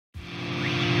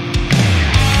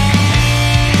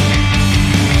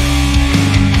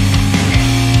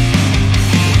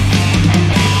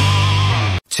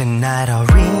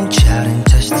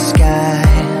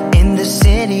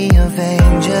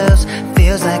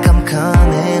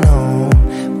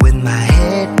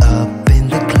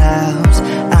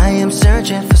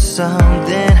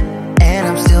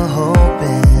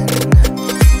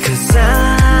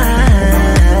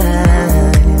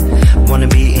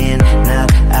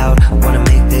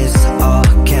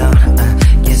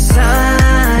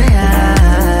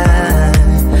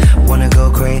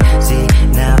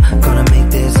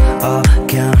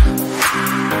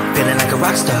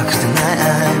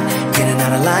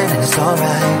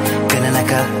feeling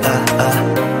like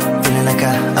feeling like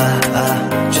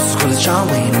just as cool as John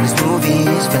Wayne in his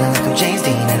movies. Feeling like I'm James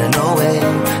Dean and I know it.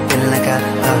 Feeling like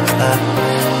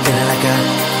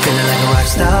feeling like a rock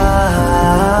star.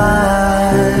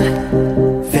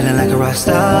 Feeling like a rock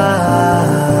star.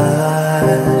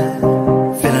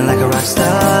 Feeling like a rock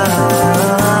star.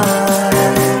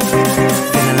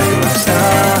 Feeling like a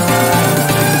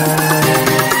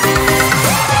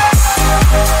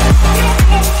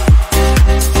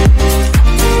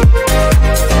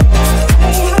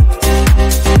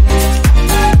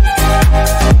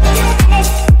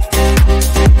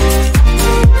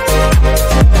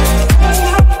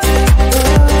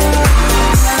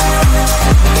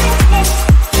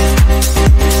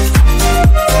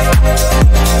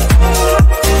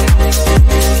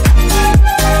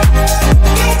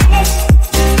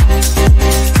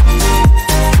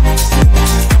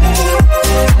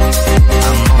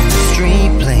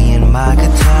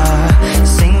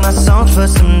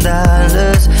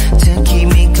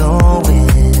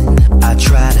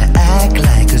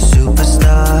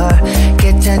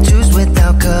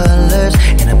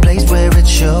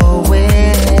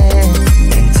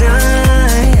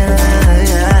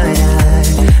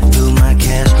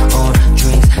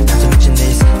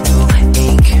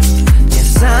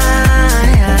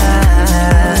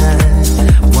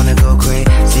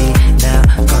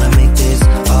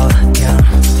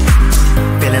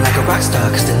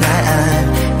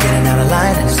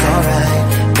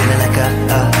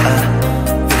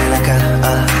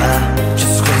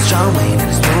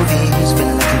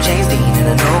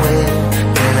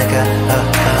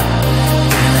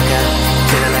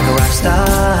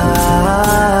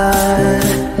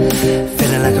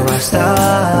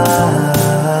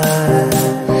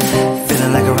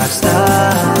rock star.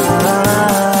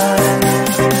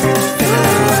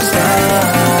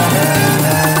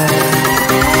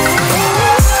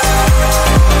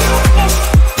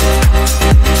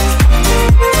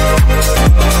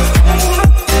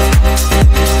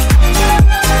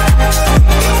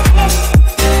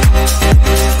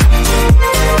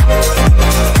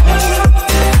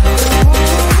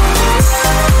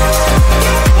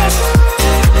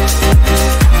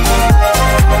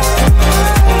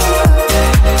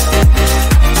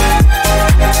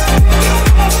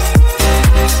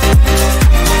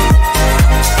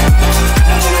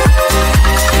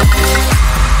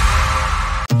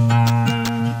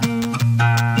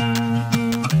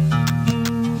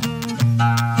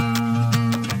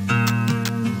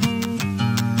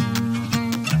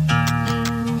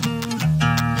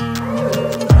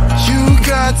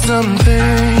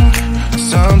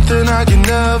 Something I can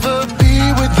never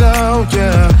be without,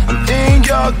 yeah. I'm in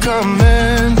your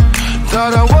command.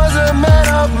 Thought I was a man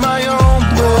of my own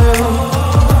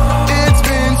world. It's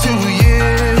been 2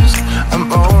 years.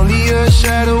 I'm only a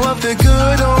shadow of the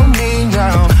good on me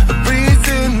now. A breeze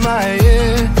in my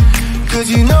ear, 'cause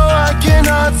you know I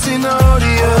cannot say no to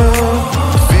you.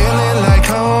 Feeling like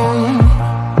home,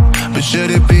 but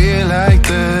should it be like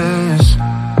this?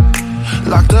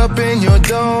 Locked up in your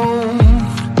dome,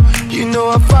 you know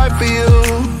I fight for you.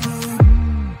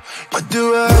 What do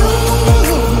I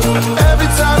every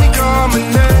time you call my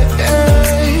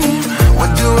name?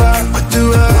 What do I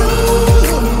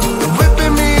you're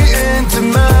whipping me into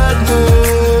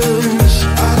madness.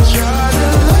 I try to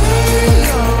lay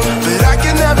low, but I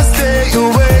can never stay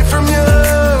away from you.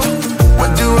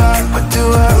 What do I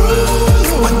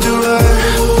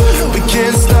we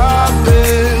can't stop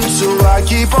it, so I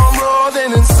keep on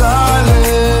rolling in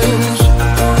silence.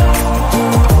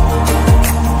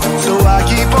 So I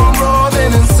keep on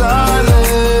rolling in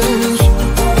silence.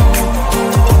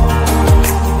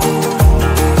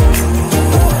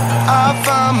 I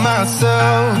find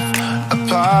myself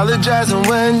apologizing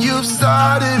when you've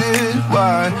started it.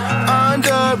 Why?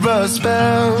 Under a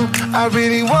spell, I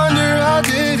really wonder how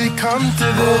did it come to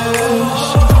this.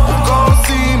 Go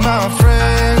see my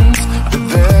friends, but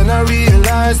then I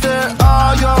realize they're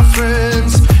all your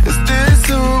friends. Is this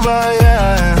who I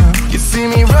am? You see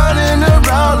me running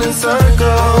around in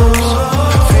circles,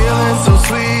 feeling so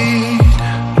sweet,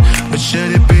 but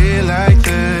should it be like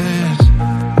this?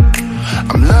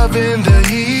 I'm loving the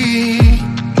heat,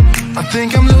 I think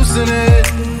I'm losing it.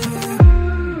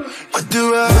 What do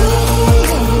I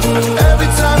every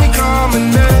time you call my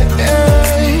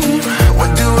name?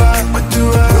 What do I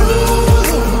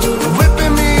you're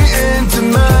whipping me into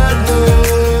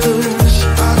madness.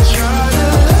 I try to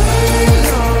lay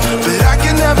low, but I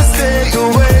can never stay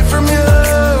away from you.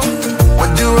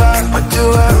 What do I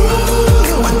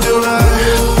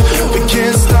we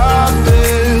can't stop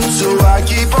it, so I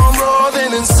keep on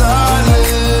rolling in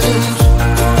silence.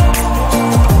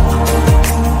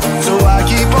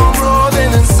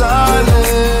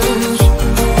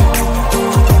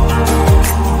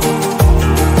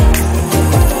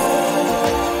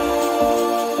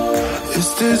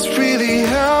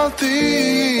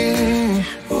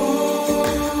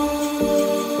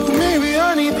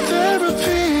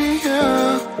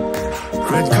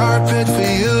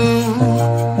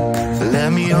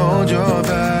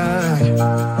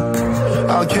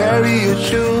 chariot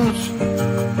shoes.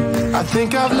 I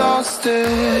think I've lost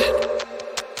it.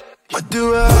 What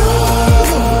do I?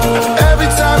 Every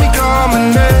time you call my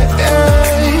name,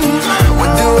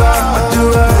 what do I? What do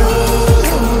I?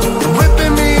 You're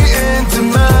whipping me into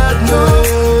madness.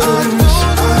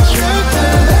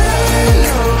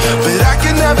 But I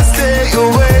can never stay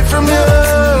away from you.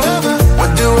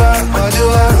 What do I? What do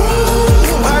I?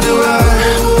 Why do I?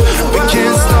 We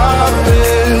can't stop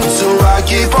it, so I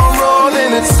keep on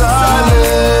rolling in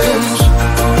silence.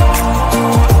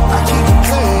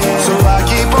 So I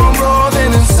keep on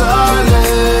rolling in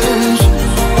silence.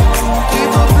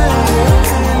 Keep on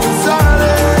rolling in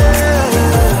silence.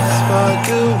 What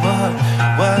do I?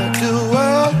 What do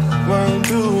I? What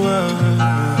do I?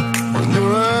 What do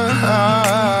I?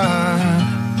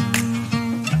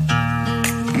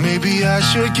 Maybe I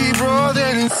should keep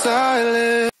rolling in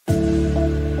silence.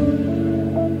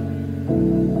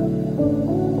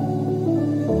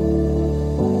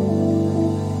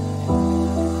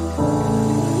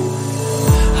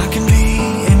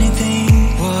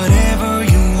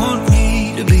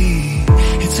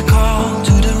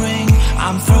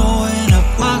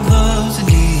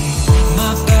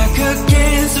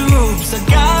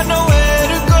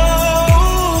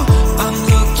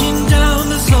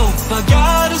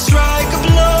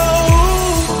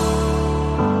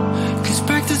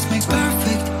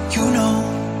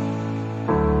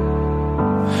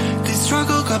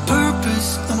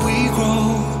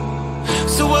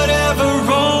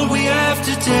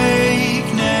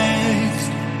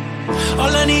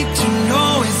 All I need to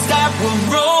know is that we'll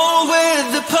roll with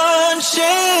the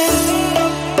punches.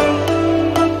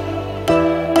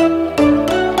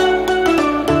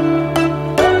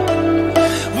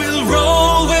 We'll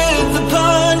roll with the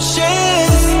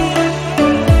punches.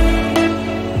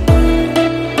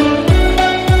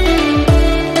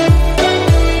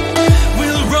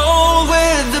 We'll roll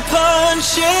with the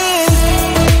punches.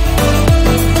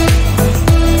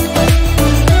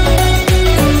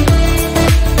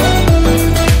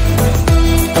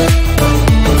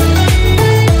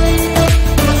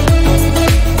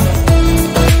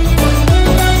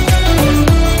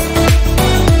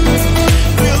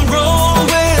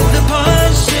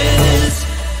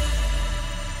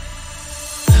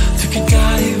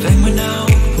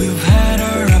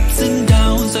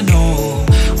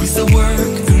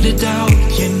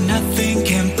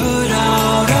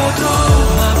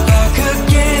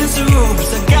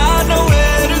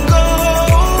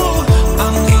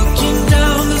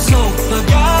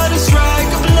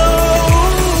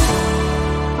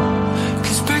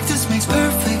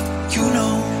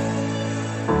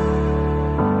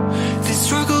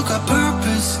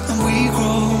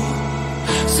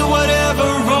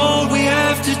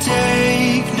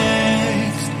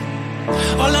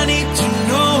 All I need to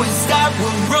know is that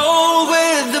we'll roll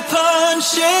with the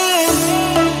punches.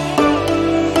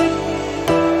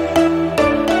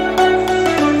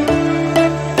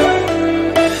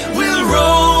 We'll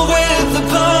roll with the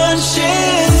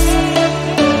punches.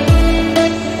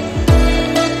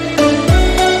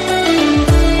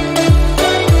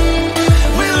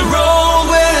 We'll roll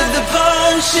with the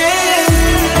punches.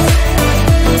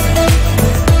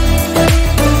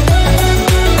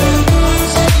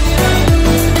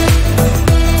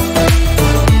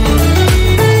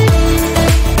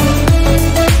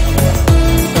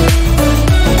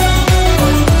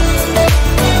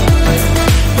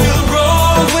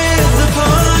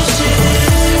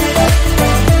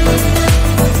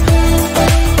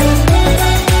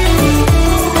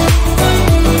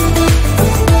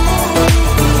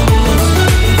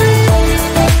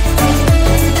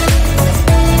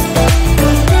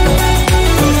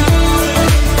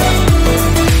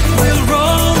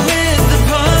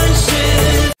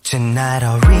 Tonight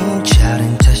I'll reach out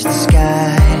and touch the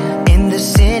sky. In the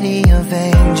city of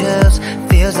angels,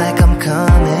 feels like I'm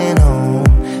coming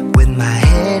home. With my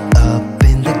head up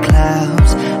in the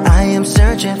clouds, I am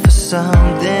searching for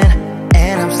something,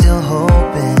 and I'm still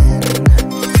hoping.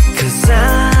 'Cause I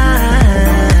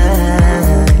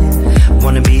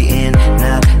wanna be in,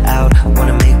 not out,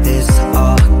 wanna make this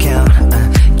all count.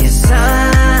 Yes, I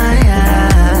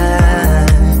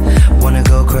wanna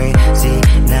go crazy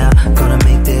now, gonna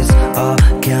make this all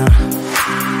count.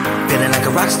 Feeling like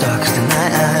a rock star, 'cause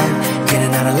tonight I'm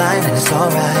getting out of line and it's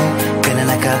alright. Feeling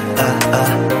like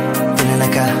feeling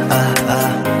like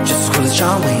just as cool as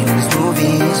John Wayne in his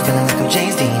movies. Feeling like I'm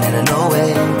James Dean and I know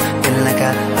it. Feeling like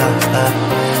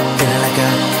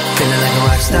feeling like a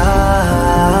rock star.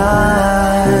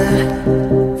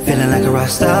 Feeling like a rock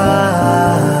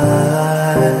star.